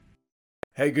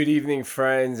Hey, good evening,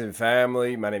 friends and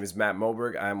family. My name is Matt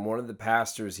Moberg. I'm one of the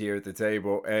pastors here at the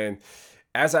table. And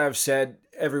as I've said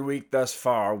every week thus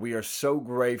far, we are so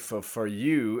grateful for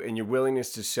you and your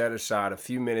willingness to set aside a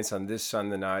few minutes on this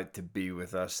Sunday night to be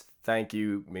with us. Thank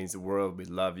you. It means the world. We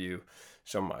love you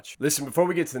so much. Listen, before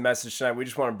we get to the message tonight, we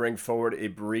just want to bring forward a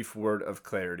brief word of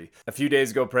clarity. A few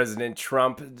days ago, President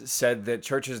Trump said that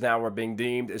churches now are being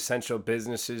deemed essential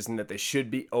businesses and that they should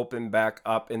be opened back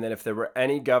up, and that if there were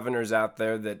any governors out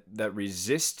there that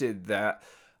resisted that,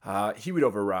 he would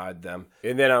override them.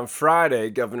 And then on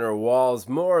Friday, Governor Walz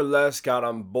more or less got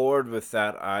on board with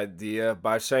that idea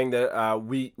by saying that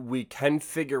we can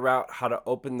figure out how to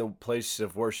open the places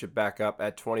of worship back up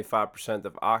at 25%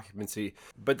 of occupancy.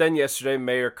 But then yesterday,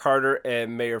 Mayor Carter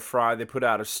and Mayor Fry, they put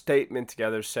out a statement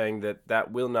together saying that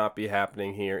that will not be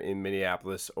happening here in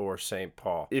Minneapolis or St.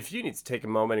 Paul. If you need to take a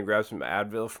moment and grab some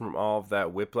Advil from all of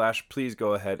that whiplash, please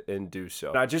go ahead and do so.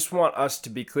 And I just want us to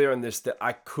be clear on this, that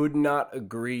I could not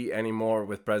agree anymore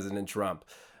with President Trump.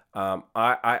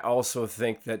 I also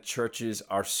think that churches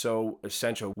are so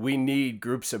essential. We need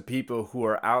groups of people who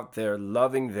are out there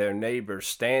loving their neighbors,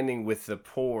 standing with the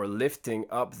poor, lifting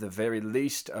up the very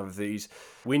least of these.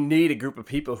 We need a group of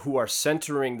people who are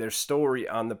centering their story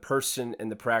on the person and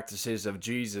the practices of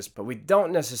Jesus, but we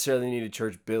don't necessarily need a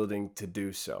church building to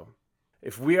do so.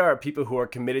 If we are people who are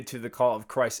committed to the call of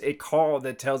Christ, a call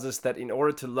that tells us that in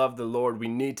order to love the Lord, we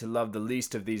need to love the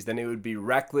least of these, then it would be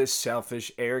reckless,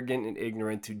 selfish, arrogant, and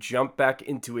ignorant to jump back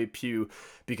into a pew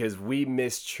because we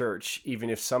miss church,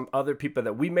 even if some other people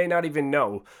that we may not even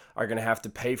know are going to have to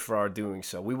pay for our doing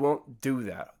so. We won't do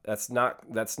that. That's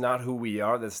not who we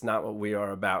are. That's not what we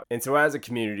are about. And so as a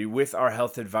community, with our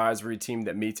health advisory team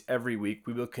that meets every week,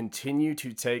 we will continue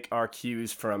to take our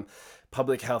cues from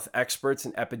public health experts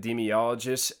and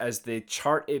epidemiologists as they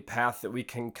chart a path that we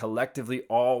can collectively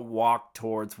all walk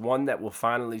towards, one that will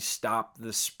finally stop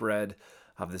the spread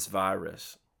of this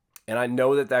virus. And I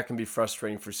know that that can be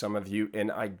frustrating for some of you,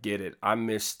 and I get it. I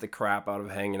miss the crap out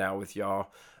of hanging out with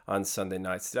y'all on Sunday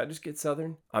nights. Did I just get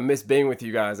Southern? I miss being with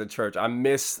you guys at church. I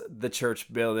miss the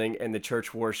church building and the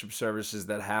church worship services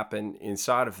that happen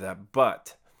inside of that.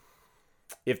 But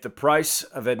if the price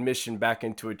of admission back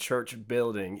into a church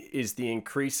building is the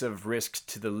increase of risks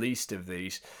to the least of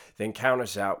these, then count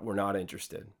us out. We're not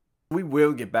interested. We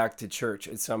will get back to church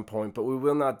at some point, but we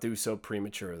will not do so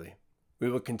prematurely. We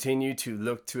will continue to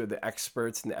look to the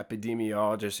experts and the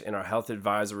epidemiologists in our health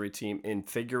advisory team and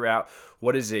figure out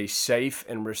what is a safe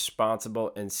and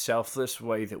responsible and selfless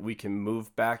way that we can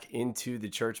move back into the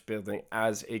church building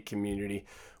as a community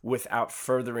without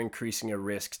further increasing a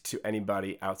risk to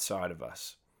anybody outside of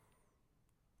us.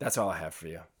 That's all I have for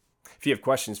you. If you have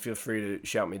questions, feel free to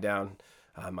shout me down.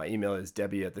 My email is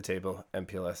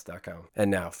debbie@thetablepls.com.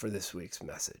 And now for this week's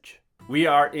message. We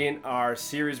are in our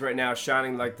series right now,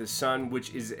 Shining Like the Sun,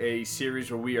 which is a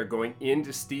series where we are going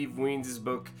into Steve Wiens'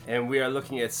 book, and we are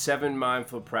looking at 7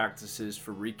 mindful practices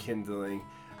for rekindling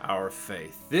our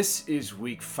faith. This is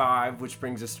week 5, which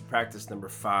brings us to practice number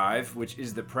 5, which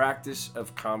is the practice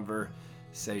of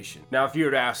conversation. Now, if you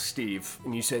were to ask Steve,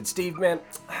 and you said, Steve, man,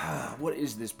 what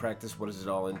is this practice? What does it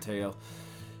all entail?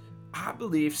 I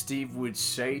believe Steve would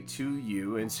say to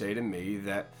you and say to me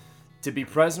that to be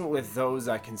present with those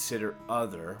I consider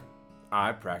other,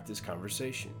 I practice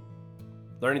conversation.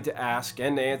 Learning to ask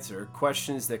and answer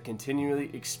questions that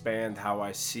continually expand how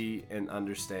I see and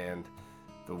understand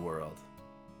the world.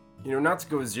 You know, not to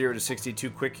go 0 to 60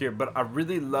 too quick here, but I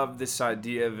really love this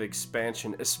idea of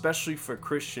expansion, especially for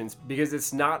Christians, because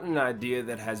it's not an idea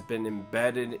that has been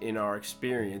embedded in our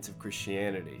experience of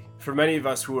Christianity. For many of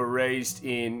us who were raised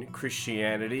in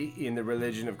Christianity, in the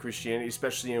religion of Christianity,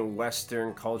 especially in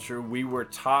Western culture, we were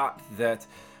taught that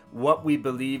what we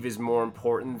believe is more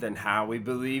important than how we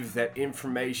believe, that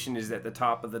information is at the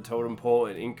top of the totem pole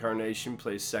and incarnation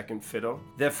plays second fiddle.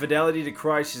 That fidelity to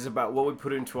Christ is about what we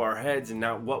put into our heads and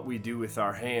not what we do with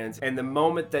our hands. And the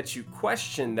moment that you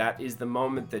question that is the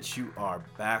moment that you are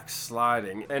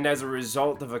backsliding. And as a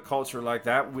result of a culture like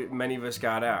that, many of us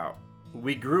got out.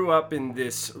 We grew up in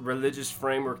this religious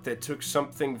framework that took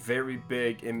something very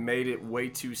big and made it way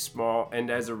too small, and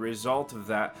as a result of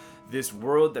that, this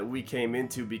world that we came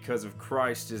into because of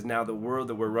Christ is now the world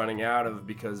that we're running out of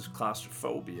because of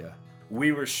claustrophobia.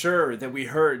 We were sure that we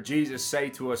heard Jesus say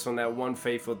to us on that one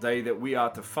fateful day that we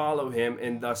ought to follow him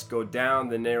and thus go down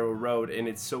the narrow road, and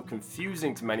it's so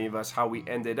confusing to many of us how we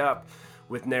ended up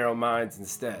with narrow minds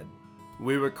instead.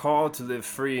 We were called to live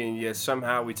free, and yet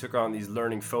somehow we took on these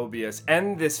learning phobias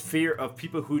and this fear of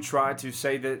people who tried to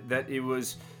say that it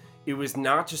was It was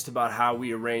not just about how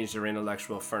we arranged our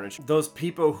intellectual furniture. Those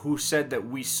people who said that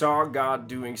we saw God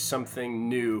doing something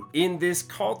new in this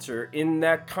culture, in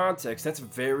that context, that's a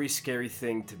very scary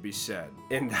thing to be said.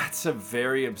 And that's a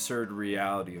very absurd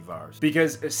reality of ours.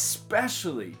 Because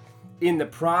especially in the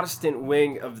Protestant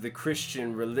wing of the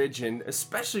Christian religion,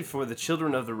 especially for the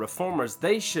children of the Reformers,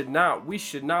 we should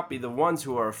not be the ones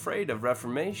who are afraid of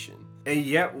Reformation. And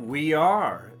yet we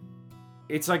are.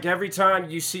 It's like every time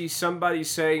you see somebody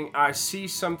saying, I see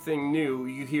something new,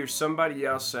 you hear somebody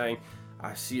else saying,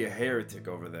 I see a heretic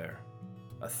over there.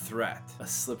 A threat, a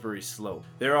slippery slope.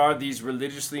 There are these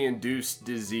religiously induced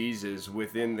diseases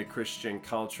within the Christian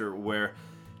culture where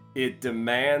it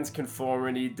demands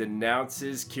conformity,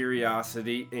 denounces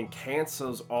curiosity, and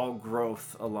cancels all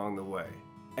growth along the way.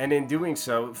 And in doing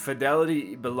so,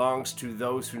 fidelity belongs to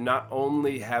those who not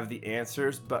only have the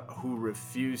answers, but who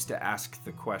refuse to ask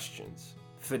the questions.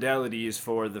 Fidelity is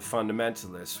for the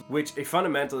fundamentalist, which a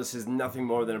fundamentalist is nothing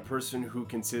more than a person who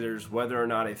considers whether or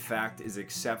not a fact is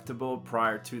acceptable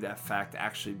prior to that fact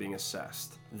actually being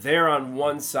assessed. They're on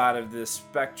one side of this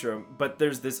spectrum, but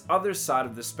there's this other side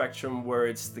of the spectrum where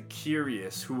it's the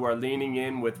curious who are leaning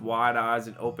in with wide eyes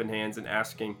and open hands and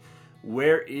asking,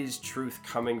 where is truth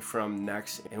coming from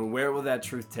next, and where will that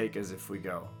truth take us if we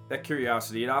go? That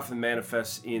curiosity, it often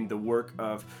manifests in the work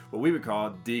of what we would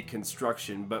call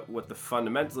deconstruction, but what the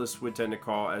fundamentalists would tend to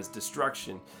call as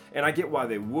destruction. And I get why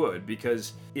they would,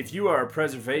 because if you are a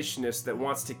preservationist that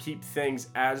wants to keep things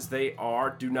as they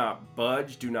are, do not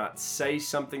budge, do not say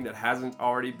something that hasn't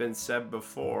already been said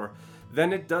before,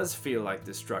 then it does feel like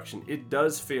destruction. It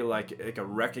does feel like a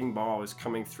wrecking ball is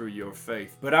coming through your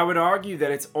faith. But I would argue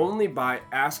that it's only by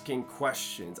asking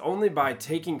questions, only by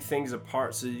taking things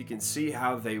apart so you can see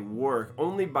how they work,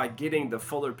 only by getting the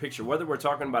fuller picture, whether we're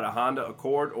talking about a Honda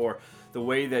Accord or the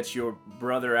way that your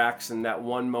brother acts in that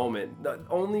one moment,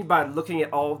 only by looking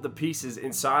at all of the pieces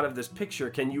inside of this picture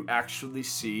can you actually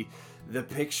see the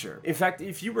picture. In fact,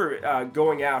 if you were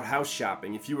going out house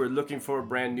shopping, if you were looking for a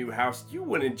brand new house, you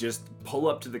wouldn't just pull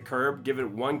up to the curb, give it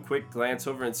one quick glance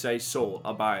over and say, sold,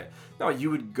 I'll buy it. No, you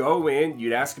would go in,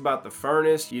 you'd ask about the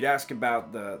furnace, you'd ask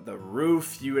about the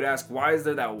roof, you would ask, why is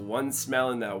there that one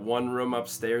smell in that one room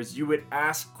upstairs? You would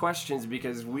ask questions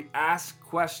because we ask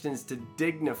questions to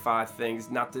dignify things,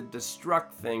 not to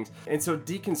destruct things. And so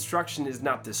deconstruction is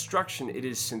not destruction, it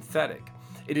is synthetic.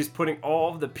 It is putting all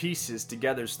of the pieces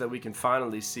together so that we can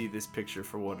finally see this picture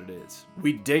for what it is.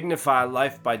 We dignify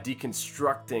life by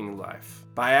deconstructing life,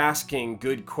 by asking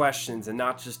good questions and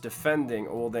not just defending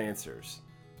old answers.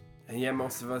 And yet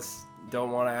most of us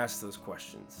don't want to ask those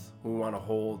questions. We want to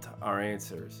hold our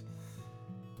answers.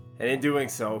 And in doing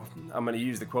so, I'm going to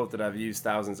use the quote that I've used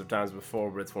thousands of times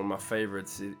before, but it's one of my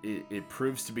favorites. It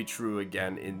proves to be true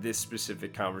again in this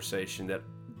specific conversation that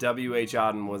W.H.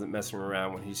 Auden wasn't messing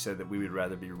around when he said that we would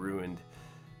rather be ruined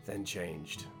than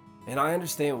changed. And I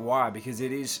understand why, because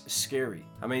it is scary.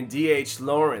 I mean, D.H.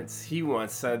 Lawrence, he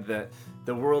once said that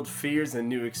the world fears a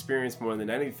new experience more than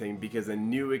anything because a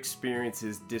new experience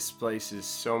displaces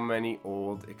so many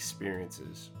old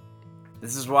experiences.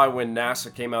 This is why when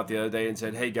NASA came out the other day and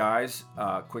said, hey guys,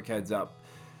 quick heads up,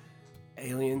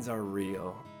 aliens are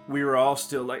real. We were all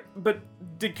still like, but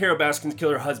did Carol Baskins kill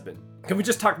her husband? Can we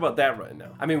just talk about that right now?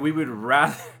 I mean, we would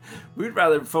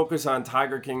rather focus on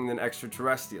Tiger King than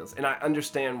extraterrestrials. And I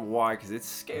understand why, because it's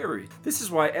scary. This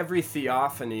is why every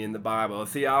theophany in the Bible, a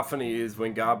theophany is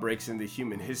when God breaks into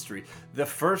human history, the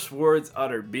first words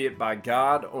uttered, be it by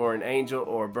God or an angel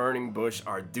or a burning bush,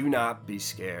 are do not be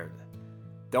scared.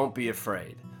 Don't be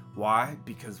afraid. Why?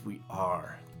 Because we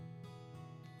are.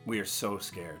 We are so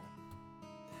scared.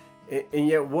 And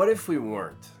yet, what if we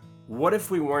weren't? What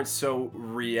if we weren't so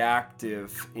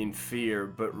reactive in fear,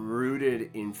 but rooted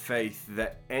in faith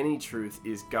that any truth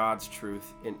is God's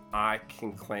truth and I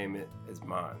can claim it as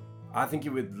mine? I think it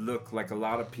would look like a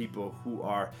lot of people who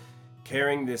are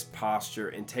carrying this posture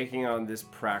and taking on this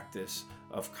practice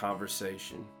of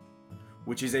conversation,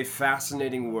 which is a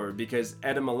fascinating word because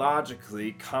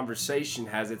etymologically, conversation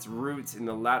has its roots in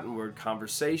the Latin word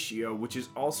conversatio, which is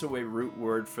also a root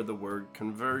word for the word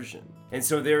conversion. And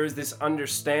so there is this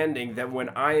understanding that when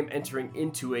I am entering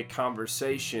into a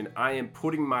conversation, I am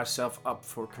putting myself up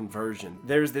for conversion.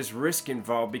 There's this risk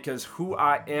involved because who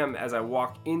I am as I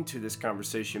walk into this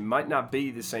conversation might not be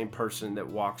the same person that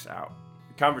walks out.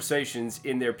 Conversations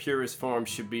in their purest form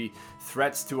should be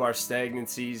threats to our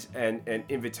stagnancies and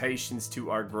invitations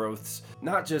to our growths,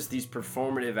 not just these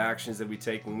performative actions that we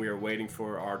take when we are waiting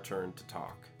for our turn to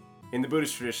talk. In the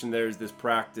Buddhist tradition, there's this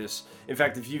practice. In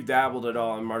fact, if you've dabbled at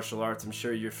all in martial arts, I'm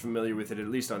sure you're familiar with it, at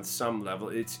least on some level.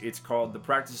 It's called the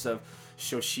practice of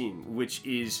Shoshin, which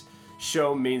is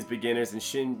Sho means beginners, and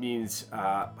Shin means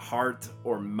heart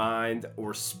or mind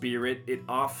or spirit. It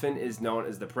often is known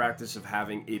as the practice of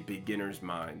having a beginner's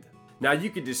mind. Now, you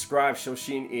could describe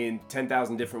Shoshin in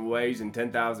 10,000 different ways, and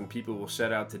 10,000 people will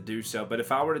set out to do so. But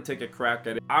if I were to take a crack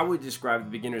at it, I would describe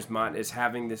the beginner's mind as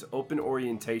having this open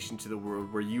orientation to the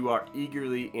world where you are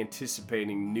eagerly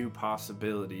anticipating new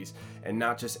possibilities and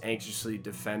not just anxiously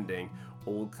defending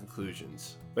old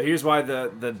conclusions. But here's why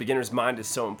the beginner's mind is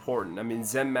so important. I mean,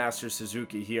 Zen Master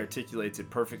Suzuki, he articulates it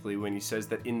perfectly when he says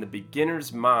that in the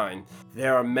beginner's mind,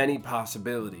 there are many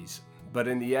possibilities, but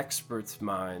in the expert's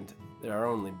mind, there are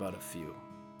only but a few.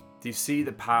 Do you see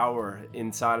the power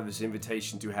inside of this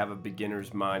invitation to have a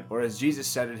beginner's mind? Or as Jesus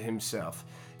said it himself,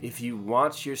 if you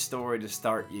want your story to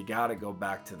start, you gotta go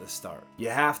back to the start. You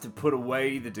have to put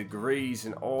away the degrees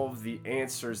and all of the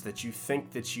answers that you think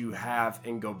that you have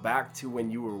and go back to when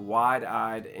you were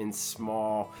wide-eyed and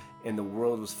small and the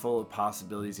world was full of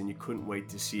possibilities and you couldn't wait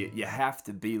to see it. You have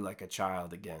to be like a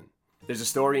child again. There's a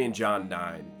story in John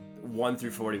 9, 1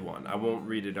 through 41. I won't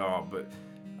read it all, but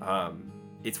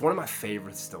it's one of my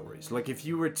favorite stories. Like, if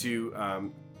you were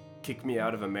to kick me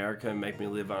out of America and make me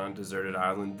live on a deserted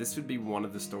island, this would be one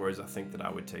of the stories I think that I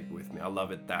would take with me. I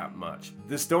love it that much.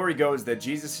 The story goes that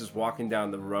Jesus is walking down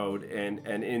the road, and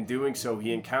in doing so,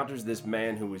 he encounters this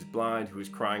man who is blind, who is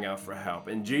crying out for help.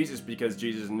 And Jesus, because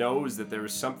Jesus knows that there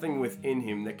is something within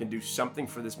him that can do something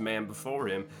for this man before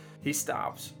him, he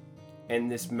stops,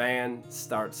 and this man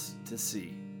starts to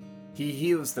see. He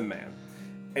heals the man.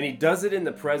 And he does it in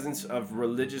the presence of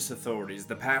religious authorities,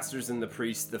 the pastors and the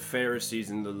priests, the Pharisees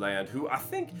in the land, who I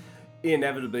think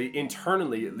inevitably,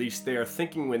 internally at least, they are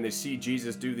thinking when they see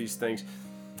Jesus do these things,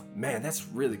 man, that's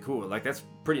really cool. Like, that's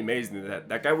pretty amazing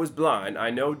that guy was blind. I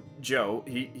know Joe,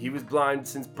 he was blind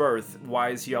since birth.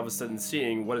 Why is he all of a sudden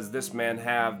seeing? What does this man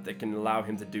have that can allow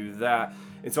him to do that?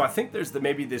 And so I think there's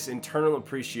maybe this internal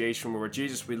appreciation where,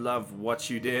 Jesus, we love what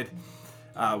you did.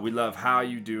 We love how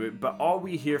you do it, but all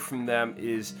we hear from them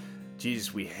is,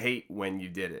 Jesus, we hate when you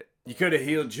did it. You could have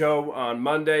healed Joe on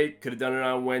Monday, could have done it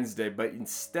on Wednesday, but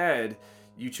instead,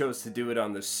 you chose to do it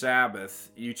on the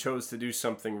Sabbath. You chose to do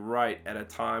something right at a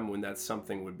time when that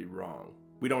something would be wrong.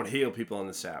 We don't heal people on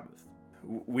the Sabbath.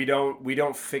 We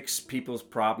don't fix people's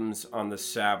problems on the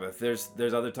Sabbath.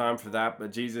 There's other time for that,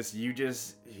 but Jesus, you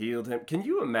just healed him. Can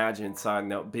you imagine, side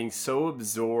note, being so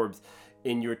absorbed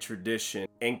in your tradition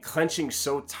and clenching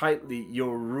so tightly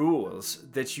your rules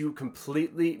that you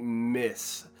completely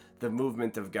miss the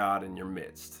movement of God in your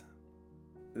midst?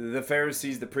 The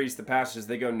Pharisees, the priests, the pastors,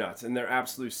 they go nuts, and they're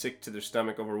absolutely sick to their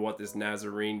stomach over what this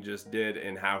Nazarene just did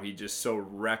and how he just so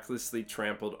recklessly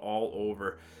trampled all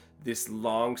over this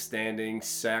long-standing,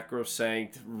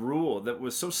 sacrosanct rule that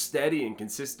was so steady and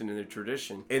consistent in their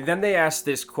tradition. And then they ask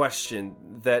this question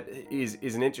that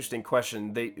is an interesting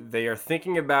question. They are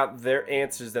thinking about their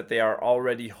answers that they are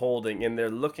already holding, and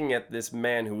they're looking at this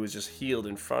man who was just healed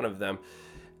in front of them,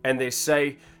 and they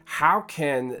say, how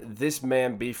can this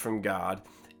man be from God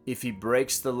if he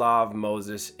breaks the law of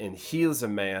Moses and heals a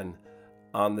man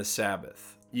on the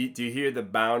Sabbath? Do you hear the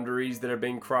boundaries that are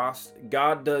being crossed?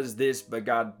 God does this, but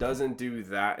God doesn't do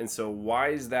that. And so why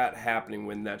is that happening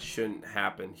when that shouldn't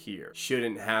happen here?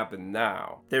 Shouldn't happen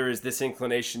now. There is this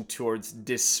inclination towards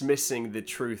dismissing the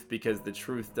truth because the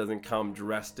truth doesn't come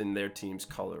dressed in their team's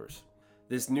colors.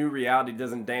 This new reality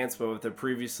doesn't dance well with their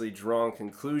previously drawn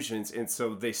conclusions, and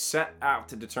so they set out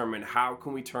to determine, how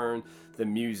can we turn the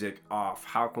music off?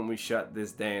 How can we shut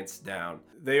this dance down?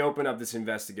 They open up this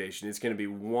investigation. It's going to be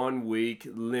 1 week,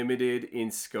 limited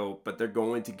in scope, but they're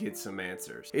going to get some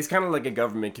answers. It's kind of like a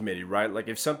government committee, right? Like,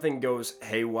 if something goes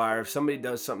haywire, if somebody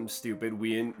does something stupid,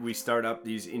 we start up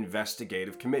these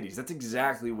investigative committees. That's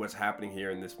exactly what's happening here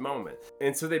in this moment.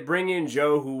 And so they bring in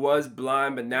Joe, who was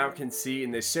blind but now can see,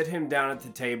 and they sit him down at the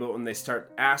table and they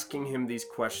start asking him these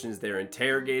questions. They're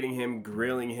interrogating him,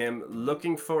 grilling him,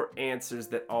 looking for answers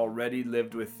that already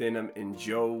lived within him, and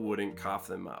Joe wouldn't cough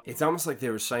them up. It's almost like they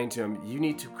were saying to him, you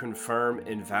need to confirm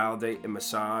and validate and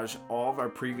massage all of our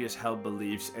previous held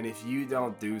beliefs, and if you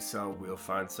don't do so, we'll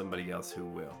find somebody else who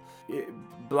will.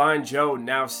 Blind Joe,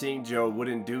 now seeing Joe,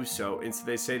 wouldn't do so, and so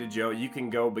they say to Joe, you can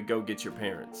go, but go get your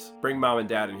parents. Bring mom and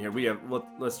dad in here.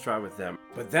 Let's try with them.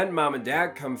 But then mom and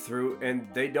dad come through, and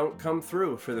they don't come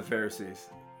through for the Pharisees.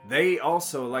 They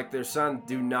also, like their son,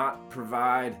 do not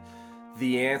provide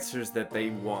the answers that they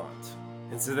want.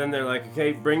 And so then they're like,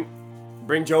 okay, bring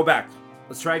Joe back.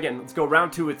 Let's try again. Let's go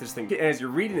round 2 with this thing. As you're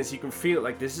reading this, you can feel it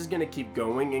like this is going to keep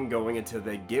going and going until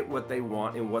they get what they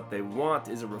want, and what they want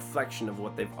is a reflection of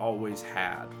what they've always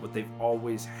had, what they've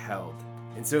always held.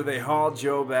 And so they haul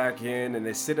Joe back in and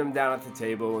they sit him down at the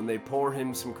table and they pour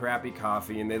him some crappy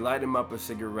coffee and they light him up a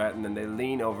cigarette and then they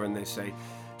lean over and they say,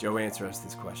 Joe, answer us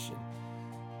this question.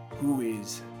 Who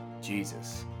is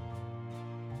Jesus?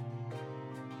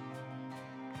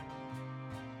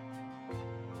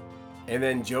 And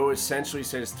then Joe essentially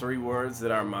says 3 words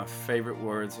that are my favorite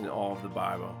words in all of the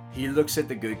Bible. He looks at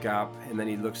the good cop and then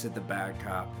he looks at the bad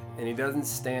cop. And he doesn't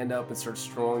stand up and start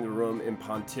strolling the room and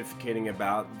pontificating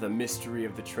about the mystery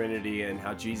of the Trinity and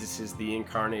how Jesus is the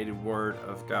incarnated Word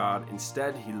of God.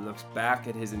 Instead, he looks back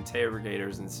at his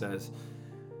interrogators and says,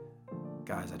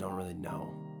 guys, I don't really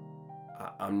know.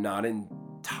 I'm not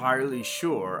entirely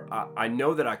sure. I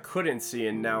know that I couldn't see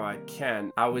and now I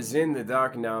can. I was in the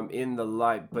dark and now I'm in the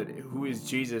light, but who is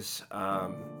Jesus?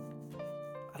 I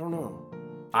don't know.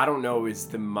 I don't know is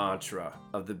the mantra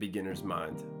of the beginner's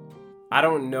mind. I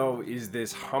don't know is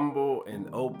this humble and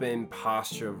open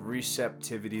posture of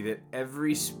receptivity that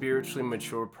every spiritually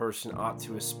mature person ought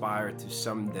to aspire to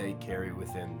someday carry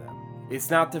within them. It's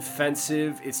not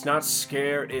defensive, it's not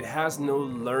scared, it has no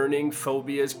learning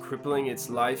phobias crippling its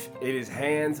life. It is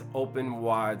hands open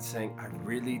wide saying, I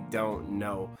really don't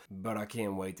know, but I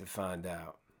can't wait to find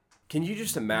out. Can you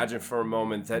just imagine for a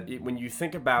moment that when you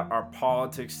think about our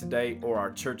politics today or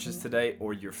our churches today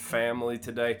or your family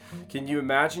today, can you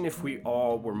imagine if we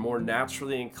all were more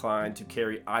naturally inclined to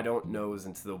carry I don't knows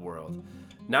into the world?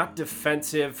 Not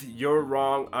defensive, you're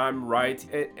wrong, I'm right,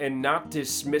 and not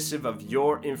dismissive of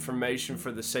your information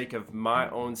for the sake of my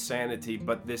own sanity,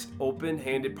 but this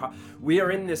open-handed we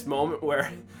are in this moment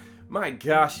where my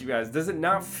gosh, you guys, does it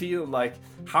not feel like,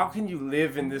 how can you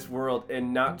live in this world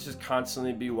and not just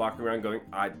constantly be walking around going,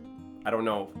 I don't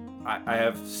know. I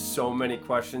have so many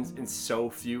questions and so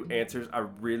few answers. I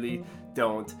really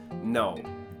don't know.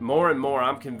 More and more,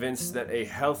 I'm convinced that a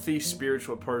healthy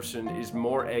spiritual person is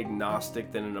more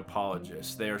agnostic than an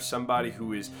apologist. They are somebody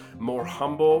who is more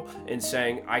humble and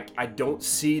saying, I don't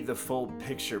see the full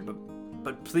picture,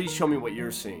 but please show me what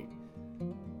you're seeing.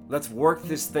 Let's work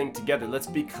this thing together. Let's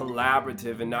be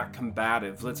collaborative and not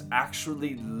combative. Let's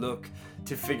actually look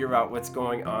to figure out what's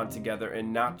going on together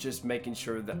and not just making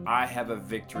sure that I have a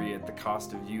victory at the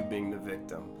cost of you being the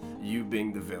victim, you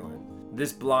being the villain.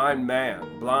 This blind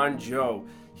man, blind Joe,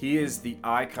 he is the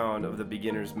icon of the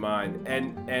beginner's mind,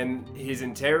 and his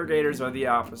interrogators are the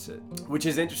opposite, which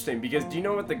is interesting because do you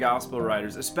know what the gospel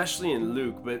writers, especially in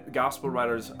Luke, but gospel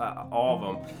writers, all of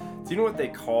them, do you know what they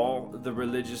call the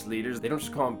religious leaders? They don't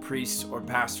just call them priests or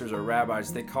pastors or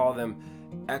rabbis, they call them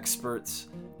experts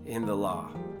in the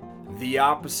law. The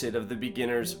opposite of the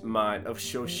beginner's mind, of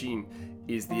Shoshim,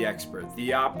 is the expert.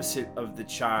 The opposite of the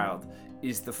child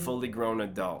is the fully grown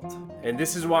adult. And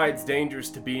this is why it's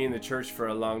dangerous to be in the church for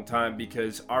a long time,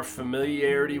 because our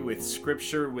familiarity with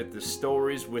scripture, with the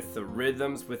stories, with the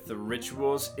rhythms, with the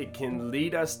rituals, it can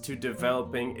lead us to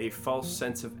developing a false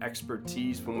sense of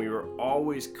expertise when we were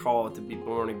always called to be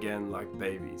born again like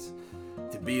babies,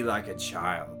 to be like a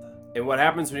child. And what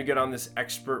happens when you get on this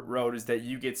expert road is that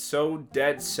you get so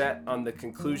dead set on the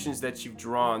conclusions that you've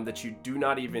drawn that you do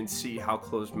not even see how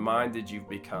closed-minded you've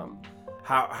become.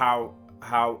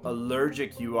 How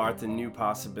allergic you are to new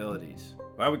possibilities.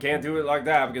 Well, we can't do it like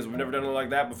that because we've never done it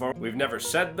like that before. We've never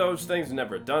said those things,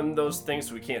 never done those things,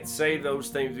 so we can't say those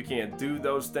things, we can't do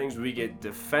those things. We get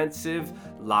defensive,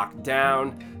 locked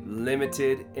down,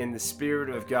 limited, and the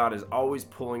Spirit of God is always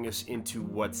pulling us into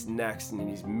what's next, and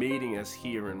He's meeting us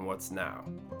here in what's now.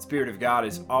 The Spirit of God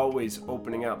is always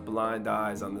opening up blind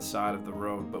eyes on the side of the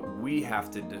road, but we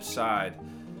have to decide,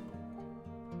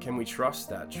 can we trust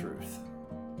that truth?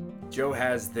 Joe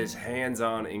has this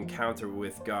hands-on encounter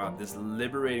with God, this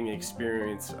liberating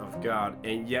experience of God,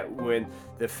 and yet when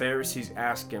the Pharisees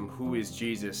ask him, who is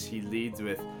Jesus, he leads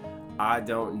with, I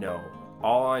don't know.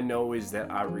 All I know is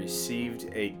that I received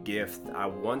a gift. I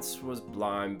once was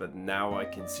blind, but now I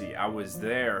can see. I was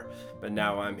there, but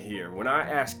now I'm here. When I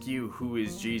ask you, who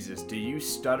is Jesus, do you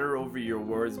stutter over your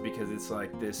words because it's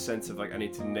like this sense of like, I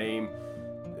need to name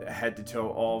head to toe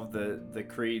all of the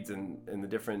creeds and the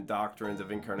different doctrines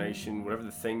of incarnation, whatever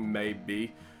the thing may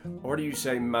be? Or do you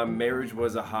say, my marriage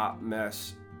was a hot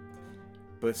mess,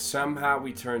 but somehow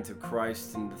we turned to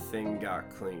Christ and the thing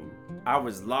got clean? I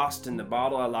was lost in the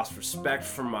bottle. I lost respect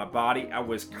for my body. I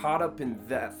was caught up in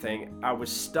that thing. I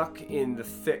was stuck in the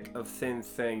thick of thin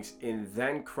things, and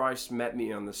then Christ met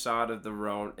me on the side of the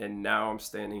road, and now I'm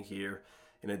standing here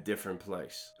in a different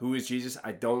place. Who is Jesus?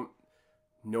 I don't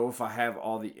know if I have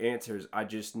all the answers. I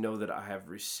just know that I have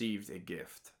received a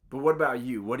gift. But what about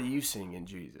you? What are you seeing in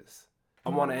Jesus? I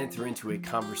want to enter into a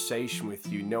conversation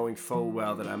with you knowing full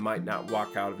well that I might not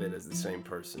walk out of it as the same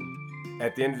person.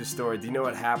 At the end of the story, do you know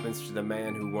what happens to the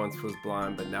man who once was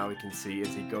blind but now he can see as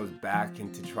he goes back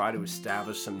and to try to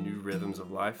establish some new rhythms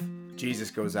of life? Jesus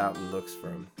goes out and looks for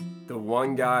him. The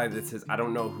one guy that says, I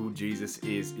don't know who Jesus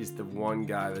is the one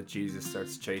guy that Jesus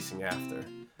starts chasing after.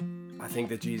 I think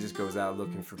that Jesus goes out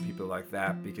looking for people like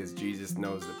that because Jesus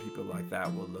knows that people like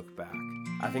that will look back.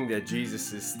 I think that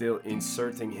Jesus is still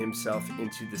inserting himself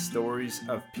into the stories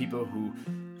of people who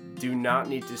do not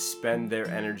need to spend their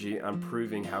energy on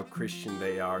proving how Christian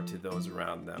they are to those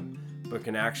around them, but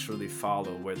can actually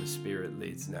follow where the Spirit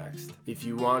leads next. If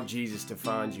you want Jesus to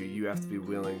find you, you have to be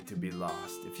willing to be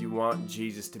lost. If you want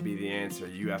Jesus to be the answer,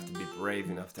 you have to be brave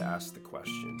enough to ask the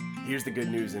question. Here's the good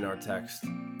news in our text.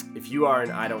 If you are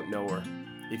an I don't knower,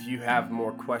 if you have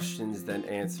more questions than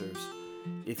answers,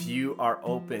 if you are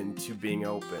open to being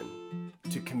open,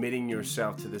 to committing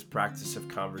yourself to this practice of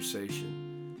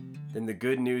conversation, then the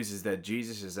good news is that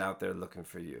Jesus is out there looking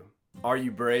for you. Are you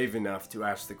brave enough to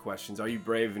ask the questions? Are you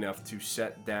brave enough to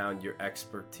set down your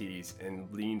expertise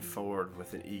and lean forward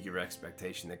with an eager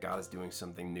expectation that God is doing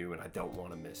something new and I don't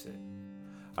want to miss it?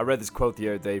 I read this quote the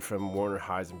other day from Werner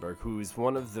Heisenberg, who is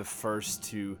one of the first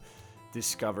to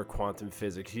discover quantum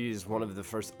physics. He is one of the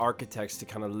first architects to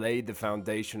kind of lay the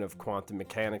foundation of quantum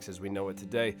mechanics as we know it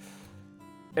today.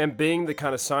 And being the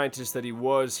kind of scientist that he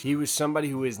was somebody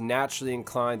who is naturally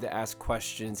inclined to ask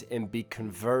questions and be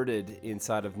converted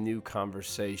inside of new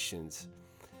conversations.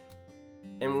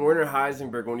 And Werner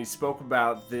Heisenberg, when he spoke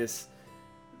about this,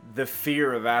 the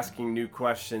fear of asking new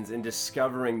questions and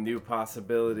discovering new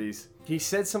possibilities, he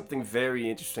said something very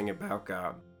interesting about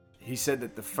God. He said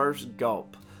that the first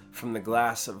gulp from the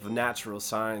glass of natural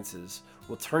sciences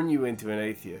will turn you into an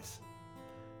atheist.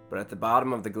 But at the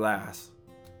bottom of the glass,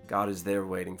 God is there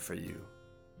waiting for you.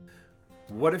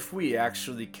 What if we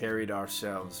actually carried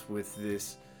ourselves with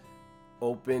this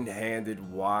open-handed,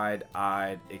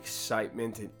 wide-eyed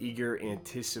excitement and eager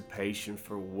anticipation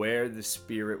for where the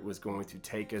Spirit was going to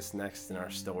take us next in our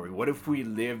story? What if we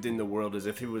lived in the world as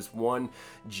if it was one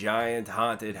giant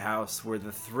haunted house where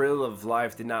the thrill of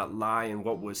life did not lie in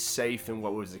what was safe and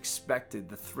what was expected?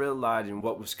 The thrill lied in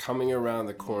what was coming around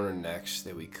the corner next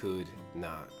that we could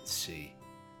not see.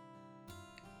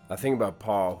 I think about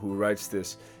Paul, who writes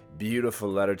this beautiful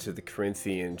letter to the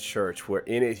Corinthian church, where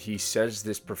in it he says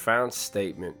this profound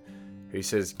statement. He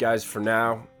says, guys, for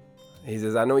now, he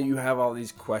says, I know you have all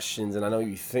these questions and I know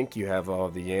you think you have all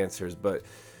the answers, but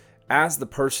as the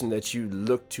person that you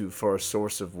look to for a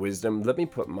source of wisdom, let me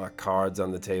put my cards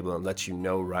on the table and let you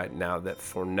know right now that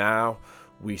for now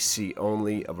we see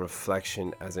only a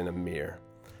reflection as in a mirror,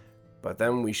 but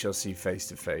then we shall see face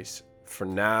to face. For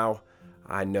now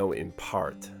I know in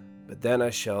part, but then I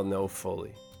shall know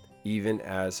fully, even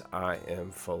as I am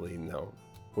fully known.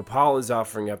 What Paul is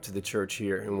offering up to the church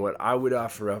here, and what I would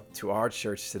offer up to our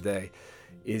church today,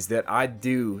 is that I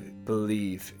do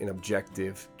believe in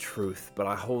objective truth, but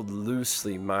I hold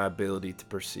loosely my ability to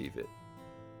perceive it.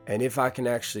 And if I can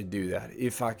actually do that,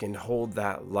 if I can hold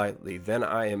that lightly, then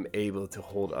I am able to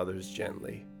hold others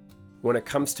gently. When it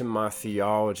comes to my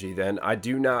theology, then I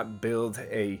do not build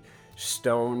a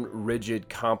stone rigid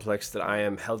complex that I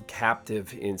am held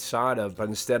captive inside of, but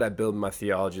instead I build my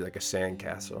theology like a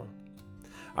sandcastle.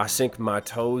 I sink my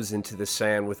toes into the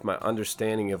sand with my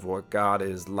understanding of what God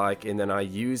is like, and then I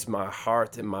use my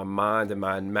heart and my mind and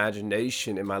my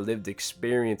imagination and my lived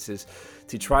experiences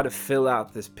to try to fill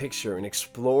out this picture and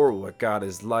explore what God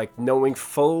is like, knowing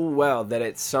full well that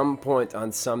at some point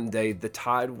on some day the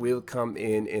tide will come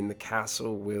in and the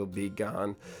castle will be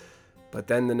gone. But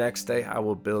then the next day I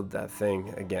will build that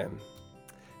thing again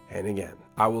and again.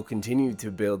 I will continue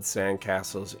to build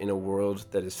sandcastles in a world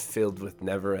that is filled with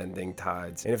never-ending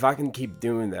tides. And if I can keep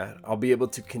doing that, I'll be able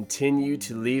to continue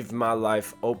to leave my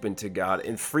life open to God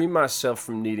and free myself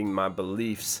from needing my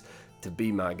beliefs to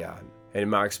be my God. And in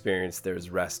my experience, there is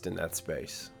rest in that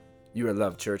space. You are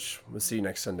loved, church. We'll see you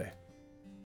next Sunday.